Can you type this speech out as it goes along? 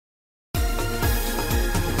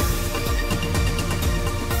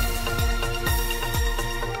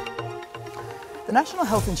The National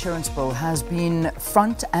Health Insurance Bill has been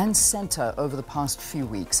front and centre over the past few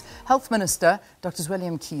weeks. Health Minister Dr. Zweli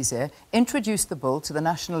Mkhize introduced the bill to the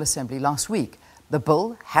National Assembly last week. The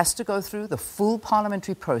bill has to go through the full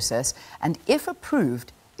parliamentary process, and if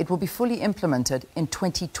approved, it will be fully implemented in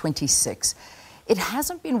 2026. It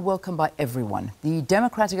hasn't been welcomed by everyone. The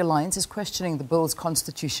Democratic Alliance is questioning the bill's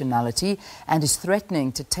constitutionality and is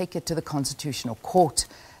threatening to take it to the Constitutional Court.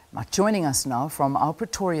 Joining us now from our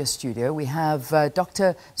Pretoria studio, we have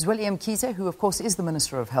Dr. Zweli Mkhize, who of course is the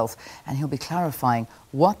Minister of Health, and he'll be clarifying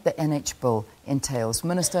what the NHI Bill entails.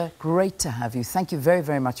 Minister, great to have you. Thank you very,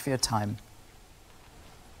 very much for your time.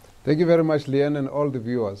 Thank you very much, Leanne, and all the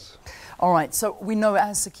viewers. All right, so we know,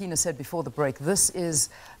 as Sakina said before the break, this is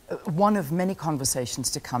one of many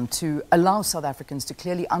conversations to come to allow South Africans to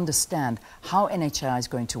clearly understand how NHI is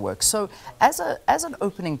going to work. So as an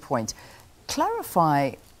opening point,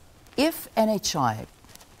 clarify if NHI,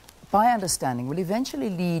 by understanding, will eventually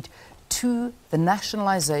lead to the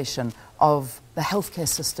nationalisation of the healthcare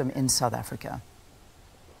system in South Africa.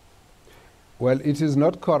 Well, it is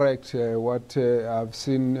not correct what I've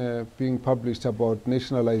seen being published about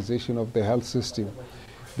nationalisation of the health system.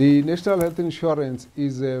 The National Health Insurance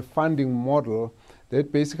is a funding model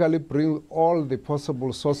that basically brings all the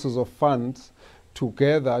possible sources of funds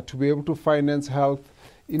together to be able to finance health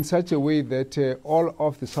in such a way that all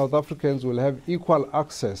of the South Africans will have equal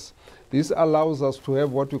access. This allows us to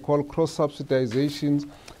have what we call cross-subsidizations,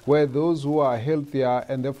 where those who are healthier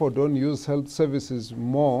and therefore don't use health services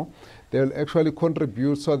more, they'll actually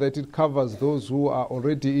contribute so that it covers those who are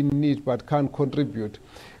already in need but can't contribute.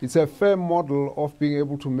 It's a fair model of being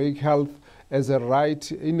able to make health as a right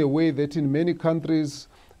in a way that in many countries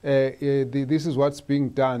this is what's being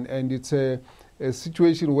done, and it's a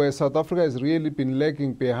situation where South Africa has really been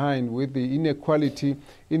lagging behind with the inequality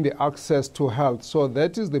in the access to health. So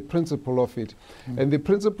that is the principle of it. And the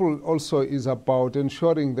principle also is about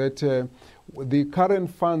ensuring that the current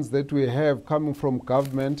funds that we have coming from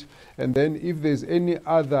government, and then if there's any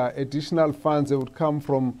other additional funds that would come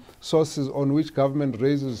from sources on which government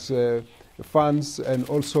raises funds, and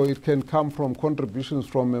also it can come from contributions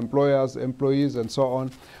from employers, employees, and so on.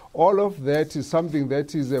 All of that is something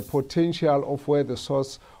that is a potential of where the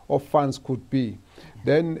source of funds could be.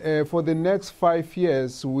 Then for the next 5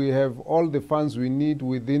 years, we have all the funds we need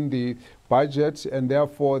within the budget, and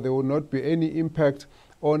therefore there will not be any impact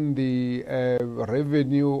on the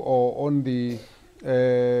revenue or on the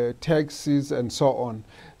taxes and so on.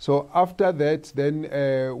 So after that, then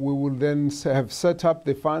we will then have set up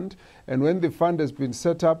the fund, and when the fund has been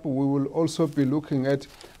set up, we will also be looking at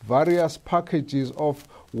various packages of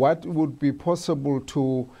what would be possible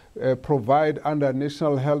to provide under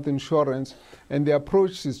national health insurance. And the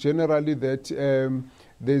approach is generally that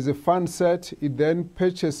there's a fund set, it then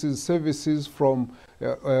purchases services from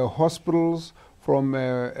hospitals, from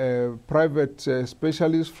private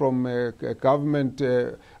specialists, from government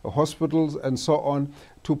hospitals, and so on,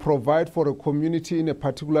 to provide for a community in a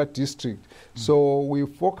particular district. So we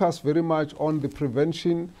focus very much on the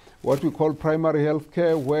prevention, what we call primary health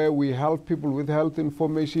care, where we help people with health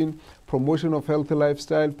information, promotion of healthy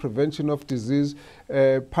lifestyle, prevention of disease,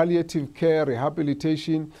 palliative care,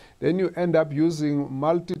 rehabilitation. Then you end up using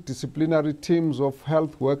multidisciplinary teams of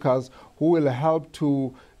health workers who will help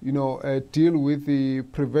to deal with the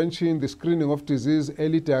prevention, the screening of disease,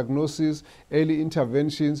 early diagnosis, early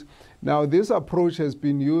interventions. Now, this approach has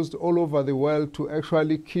been used all over the world to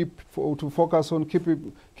actually focus on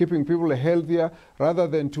keeping people healthier, rather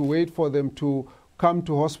than to wait for them to come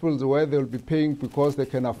to hospitals where they'll be paying because they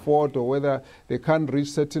can afford, or whether they can't reach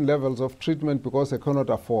certain levels of treatment because they cannot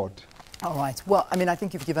afford. All right. Well, I mean, I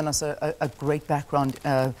think you've given us a great background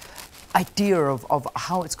idea of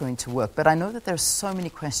how it's going to work. But I know that there's so many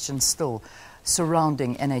questions still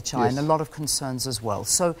surrounding NHI, and a lot of concerns as well.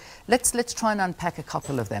 So let's try and unpack a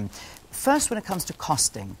couple of them. First, when it comes to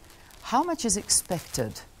costing, how much is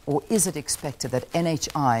expected, or is it expected, that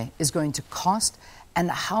NHI is going to cost,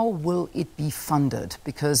 and how will it be funded?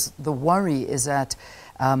 Because the worry is that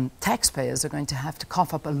taxpayers are going to have to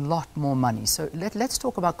cough up a lot more money. So let's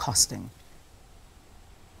talk about costing.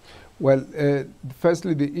 Well,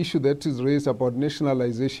 firstly, the issue that is raised about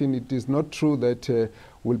nationalization, it is not true that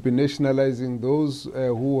we'll be nationalizing those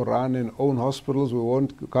who run and own hospitals.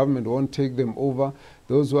 Government won't take them over.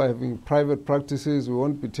 Those who are having private practices, we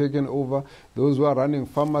won't be taken over. Those who are running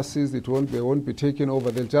pharmacies, they won't be taken over.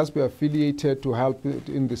 They'll just be affiliated to help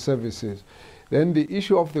in the services. Then the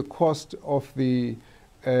issue of the cost of the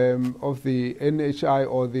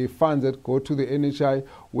NHI, or the funds that go to the NHI,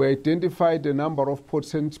 we identified a number of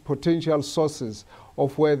potential sources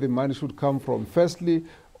of where the money should come from. Firstly,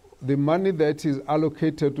 the money that is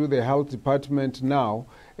allocated to the health department now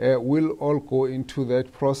will all go into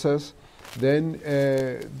that process. Then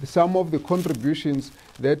some of the contributions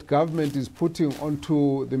that government is putting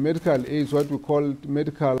onto the medical aids, what we call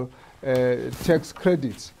medical tax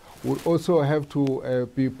credits, will also have to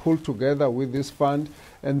be pulled together with this fund.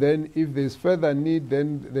 And then if there's further need,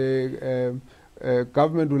 then the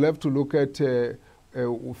government will have to look at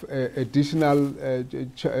additional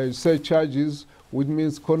surcharges, which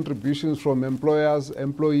means contributions from employers,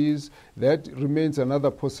 employees. That remains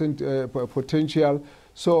another potential.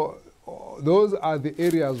 So those are the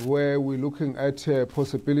areas where we're looking at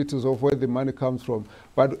possibilities of where the money comes from.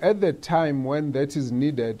 But at the time when that is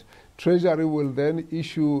needed, Treasury will then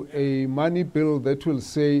issue a money bill that will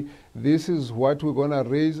say this is what we're going to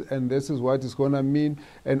raise and this is what it's going to mean,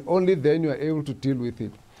 and only then you're able to deal with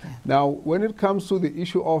it. Yeah. Now, when it comes to the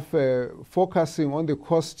issue of focusing on the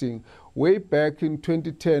costing, way back in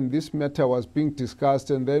 2010, this matter was being discussed,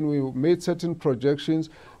 and then we made certain projections.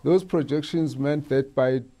 Those projections meant that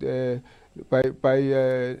by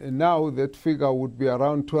now that figure would be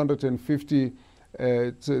around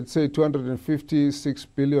 256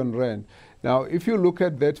 billion rand. Now, if you look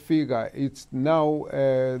at that figure, it's now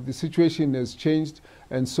the situation has changed,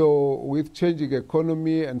 and so with changing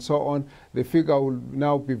economy and so on, the figure will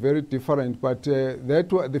now be very different. But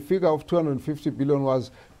the figure of 250 billion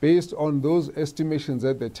was based on those estimations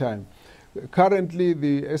at the time. Currently,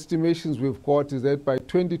 the estimations we've got is that by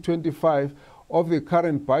 2025, of the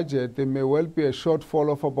current budget, there may well be a shortfall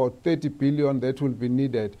of about 30 billion that will be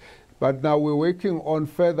needed. But now we're working on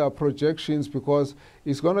further projections because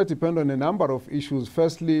it's going to depend on a number of issues.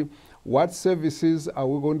 Firstly, what services are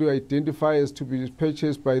we going to identify as to be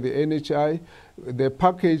purchased by the NHI? The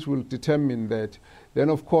package will determine that. Then,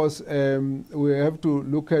 of course, we have to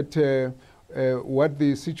look at what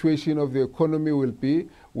the situation of the economy will be.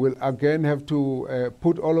 We'll again have to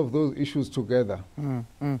put all of those issues together. I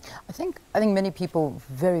think many people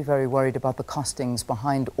very, very worried about the costings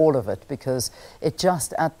behind all of it, because it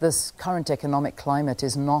just at this current economic climate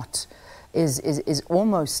is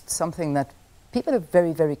almost something that people are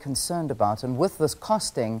very, very concerned about. And with this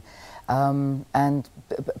costing, and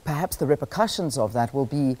perhaps the repercussions of that will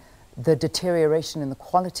be the deterioration in the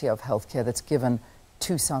quality of healthcare that's given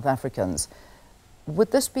to South Africans.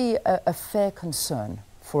 Would this be a fair concern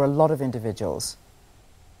for a lot of individuals?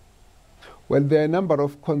 Well, there are a number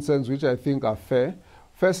of concerns which I think are fair.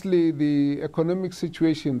 Firstly, the economic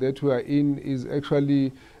situation that we are in is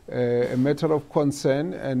actually a matter of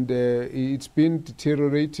concern, and it's been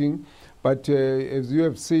deteriorating. But as you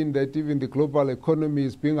have seen, that even the global economy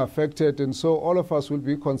is being affected, and so all of us will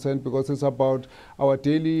be concerned because it's about our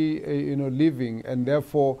daily living, and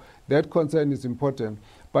therefore that concern is important.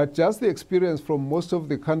 But just the experience from most of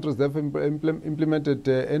the countries that have implemented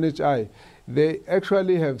NHI, they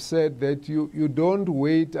actually have said that you don't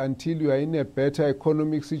wait until you are in a better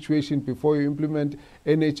economic situation before you implement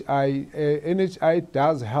NHI. NHI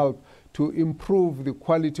does help to improve the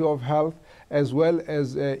quality of health as well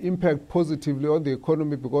as impact positively on the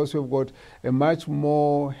economy, because you've got a much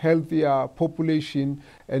more healthier population,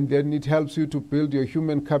 and then it helps you to build your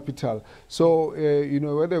human capital. So,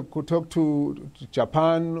 whether you could talk to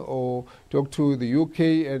Japan or talk to the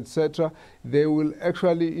UK, etc., they will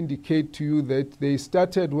actually indicate to you that they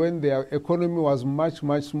started when their economy was much,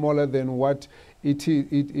 much smaller than what it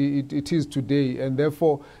is today. And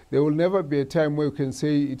therefore, there will never be a time where you can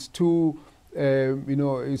say it's too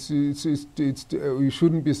you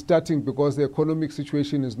shouldn't be starting because the economic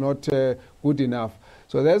situation is not good enough.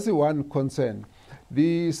 So that's the one concern.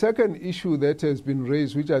 The second issue that has been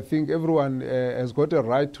raised, which I think everyone has got a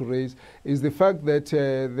right to raise, is the fact that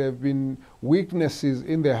there have been weaknesses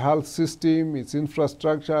in the health system, its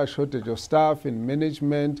infrastructure, shortage of staff in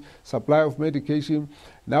management, supply of medication.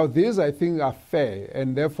 Now, these, I think, are fair,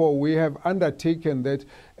 and therefore we have undertaken that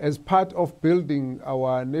as part of building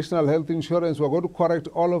our national health insurance, we're going to correct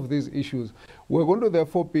all of these issues. We're going to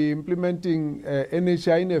therefore be implementing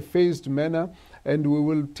NHI in a phased manner, and we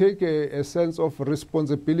will take a sense of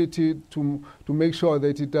responsibility to make sure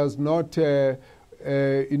that it does not, it's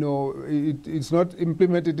not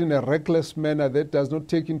implemented in a reckless manner that does not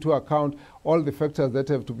take into account all the factors that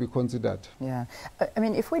have to be considered. Yeah. I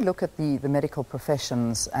mean, if we look at the medical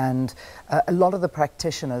professions, and a lot of the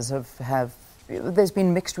practitioners have there's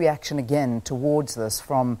been mixed reaction again towards this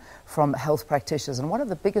from health practitioners. And one of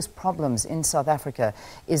the biggest problems in South Africa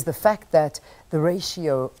is the fact that the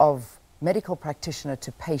ratio of medical practitioner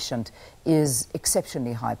to patient is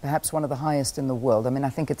exceptionally high, perhaps one of the highest in the world. I mean, I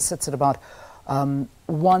think it sits at about 1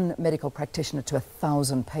 medical practitioner to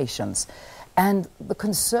 1,000 patients. And the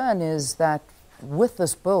concern is that with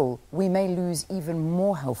this bill, we may lose even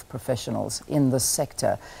more health professionals in this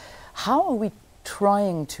sector. How are we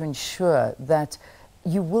trying to ensure that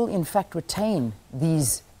you will in fact retain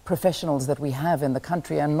these professionals that we have in the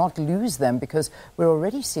country and not lose them, because we're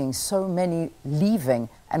already seeing so many leaving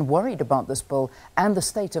and worried about this bill and the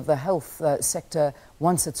state of the health sector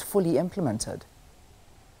once it's fully implemented?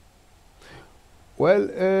 Well,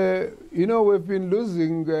 you know, we've been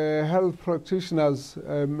losing health practitioners,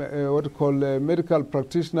 what we call medical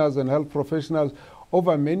practitioners and health professionals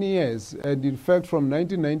over many years. And in fact, from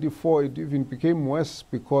 1994, it even became worse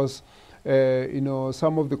because you know,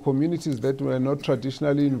 some of the communities that were not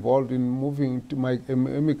traditionally involved in moving to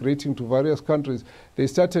immigrating to various countries, they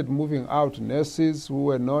started moving out. Nurses who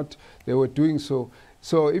were not, they were doing so.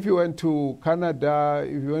 So if you went to Canada,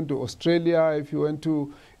 if you went to Australia, if you went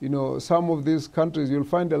to, you know, some of these countries, you'll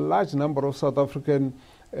find a large number of South African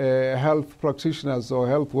health practitioners or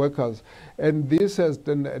health workers. And this has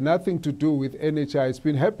done nothing to do with NHI. It's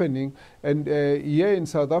been happening. And here in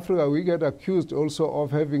South Africa, we get accused also of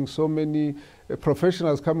having so many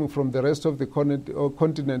professionals coming from the rest of the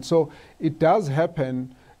continent. So it does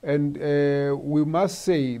happen. And we must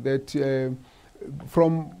say that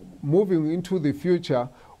from moving into the future,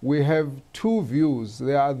 we have two views.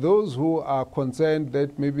 There are those who are concerned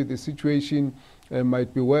that maybe the situation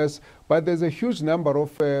might be worse, but there's a huge number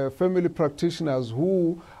of family practitioners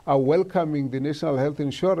who are welcoming the national health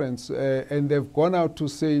insurance, and they've gone out to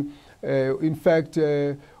say, in fact,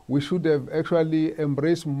 we should have actually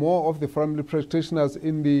embraced more of the family practitioners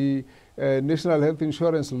in the national health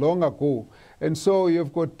insurance long ago. And so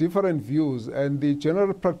you've got different views, and the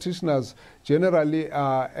general practitioners generally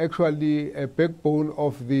are actually a backbone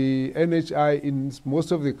of the NHI in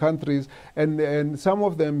most of the countries, and some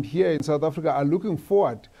of them here in South Africa are looking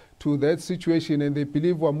forward to that situation, and they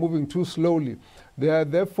believe we're moving too slowly. There are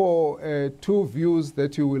therefore two views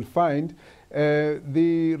that you will find.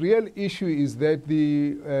 The real issue is that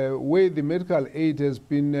the way the medical aid has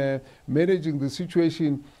been managing the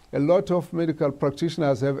situation, a lot of medical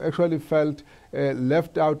practitioners have actually felt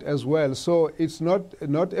left out as well. So it's not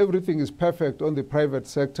everything is perfect on the private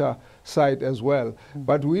sector side as well.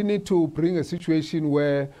 But we need to bring a situation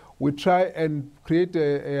where we try and create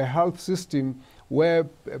a health system where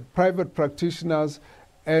private practitioners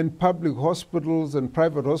and public hospitals and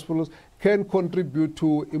private hospitals can contribute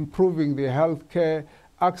to improving the healthcare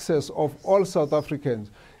access of all South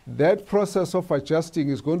Africans. That process of adjusting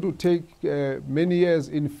is going to take many years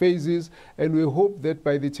in phases, and we hope that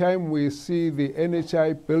by the time we see the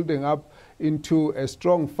NHI building up into a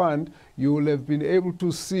strong fund, you will have been able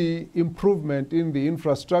to see improvement in the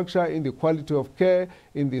infrastructure, in the quality of care,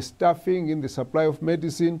 in the staffing, in the supply of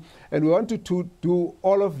medicine, and we want to do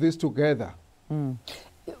all of this together.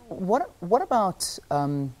 What about,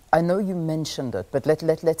 I know you mentioned it, but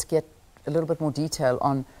let's get a little bit more detail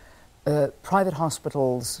on private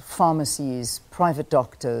hospitals, pharmacies, private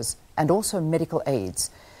doctors, and also medical aids.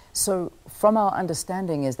 So from our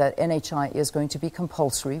understanding is that NHI is going to be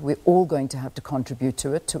compulsory. We're all going to have to contribute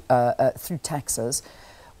to it through taxes.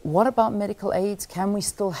 What about medical aids? Can we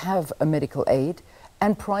still have a medical aid?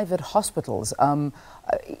 And private hospitals,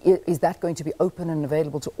 is that going to be open and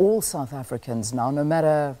available to all South Africans now, no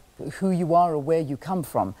matter who you are or where you come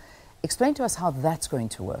from? Explain to us how that's going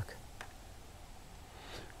to work.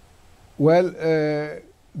 Well,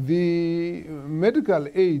 the medical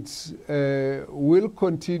aids will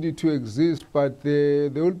continue to exist, but there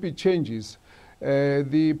will be changes.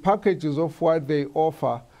 The packages of what they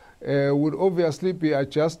offer would obviously be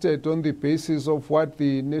adjusted on the basis of what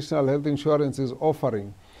the National Health Insurance is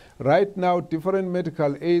offering. Right now, different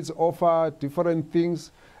medical aids offer different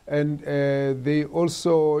things, and they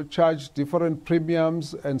also charge different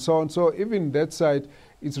premiums and so on. So even that side,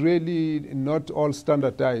 it's really not all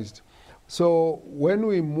standardized. So when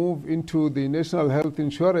we move into the National Health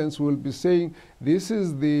Insurance, we'll be saying this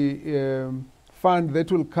is the fund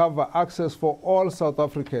that will cover access for all South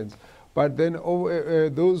Africans. But then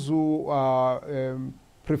those who are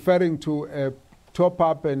preferring to top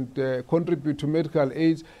up and contribute to medical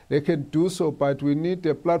aids, they can do so, but we need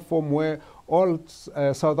a platform where all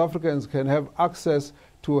South Africans can have access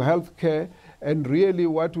to health care. And really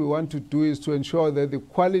what we want to do is to ensure that the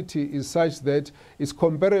quality is such that it's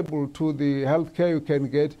comparable to the health care you can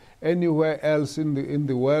get anywhere else in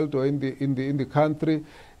the world or in the country.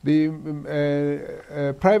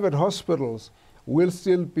 The private hospitals will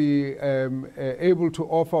still be able to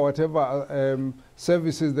offer whatever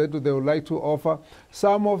services that they would like to offer.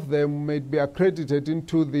 Some of them may be accredited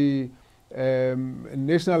into the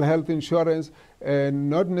National Health Insurance,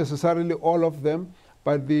 and not necessarily all of them.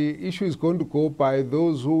 but the issue is going to go by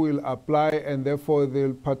those who will apply, and therefore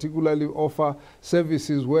they'll particularly offer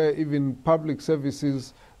services where even public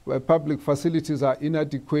services, where public facilities are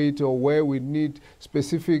inadequate, or where we need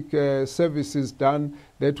specific services done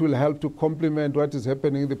that will help to complement what is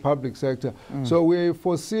happening in the public sector. So we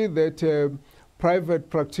foresee that private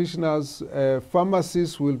practitioners,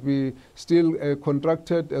 pharmacists will be still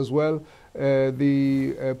contracted as well.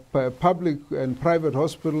 The public and private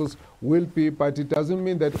hospitals will be, but it doesn't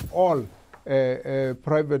mean that all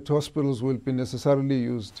private hospitals will be necessarily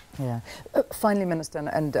used. Yeah. Finally, Minister,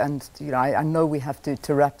 and you know, I know we have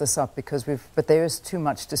to wrap this up because but there is too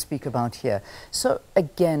much to speak about here. So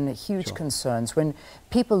again, huge concerns. When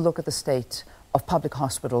people look at the state of public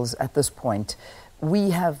hospitals at this point,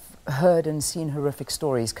 we have heard and seen horrific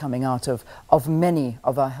stories coming out of many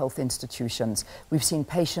of our health institutions. We've seen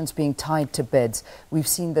patients being tied to beds. We've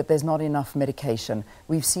seen that there's not enough medication.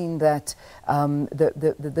 We've seen that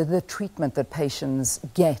the treatment that patients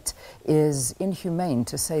get is inhumane,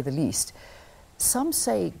 to say the least. Some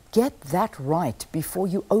say get that right before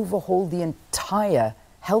you overhaul the entire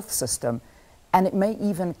health system, and it may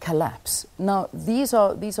even collapse. Now, these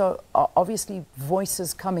are obviously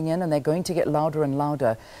voices coming in, and they're going to get louder and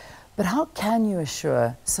louder. But how can you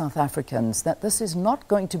assure South Africans that this is not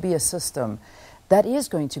going to be a system that is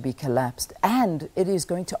going to be collapsed, and it is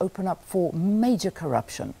going to open up for major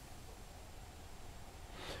corruption?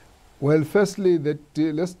 Well, firstly,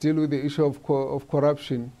 let's deal with the issue of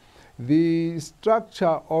corruption. The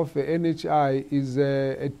structure of the NHI is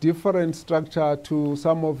a different structure to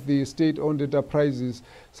some of the state-owned enterprises,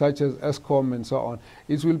 such as ESCOM and so on.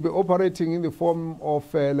 It will be operating in the form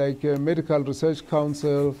of like a Medical Research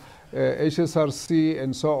Council, HSRC,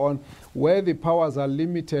 and so on, where the powers are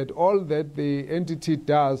limited. All that the entity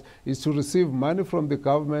does is to receive money from the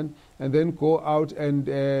government and then go out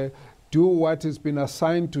and do what has been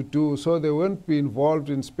assigned to do. So they won't be involved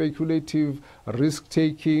in speculative,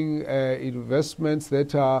 risk-taking investments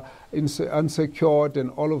that are unsecured and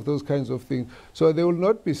all of those kinds of things. So there will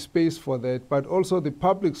not be space for that, but also the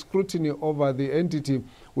public scrutiny over the entity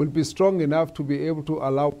will be strong enough to be able to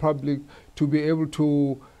allow public to be able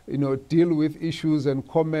to deal with issues and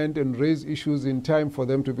comment and raise issues in time for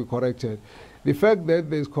them to be corrected. The fact that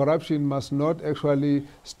there's corruption must not actually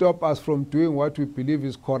stop us from doing what we believe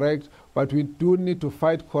is correct, but we do need to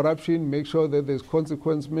fight corruption, make sure that there's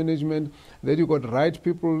consequence management, that you've got right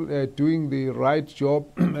people doing the right job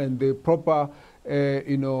and the proper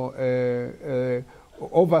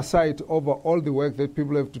oversight over all the work that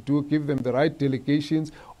people have to do, give them the right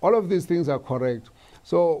delegations. All of these things are correct.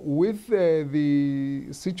 So with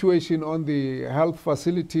the situation on the health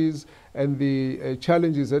facilities and the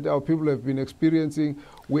challenges that our people have been experiencing,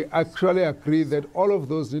 we actually agree that all of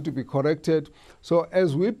those need to be corrected. So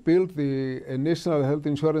as we build the National Health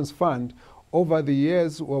Insurance Fund, over the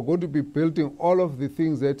years we're going to be building all of the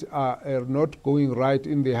things that are not going right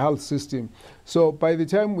in the health system. So by the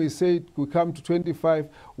time we say we come to 25,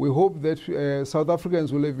 we hope that South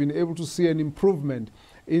Africans will have been able to see an improvement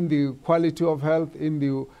in the quality of health, in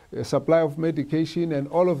the supply of medication, and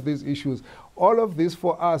all of these issues. All of this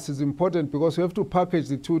for us is important because we have to package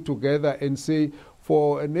the two together and say,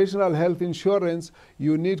 for a national health insurance,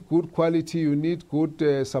 you need good quality, you need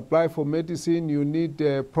good supply for medicine, you need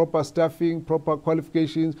proper staffing, proper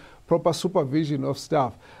qualifications, proper supervision of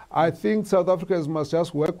staff. I think South Africans must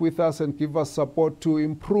just work with us and give us support to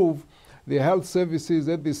improve the health services.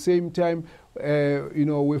 At the same time,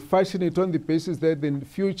 we fashion it on the basis that the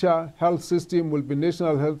future health system will be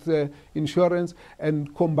national health insurance,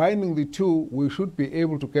 and combining the two, we should be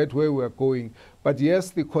able to get where we are going. But yes,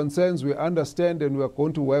 the concerns we understand, and we are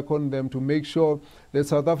going to work on them to make sure that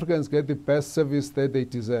South Africans get the best service that they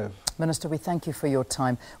deserve. Minister, we thank you for your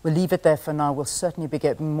time. We'll leave it there for now. We'll certainly be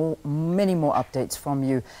getting many more updates from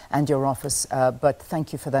you and your office. But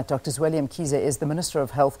thank you for that. Dr. Zweli Mkhize is the Minister of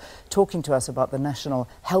Health, talking to us about the National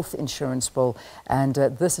Health Insurance Bill. And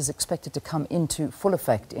this is expected to come into full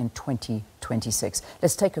effect in 2026.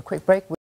 Let's take a quick break.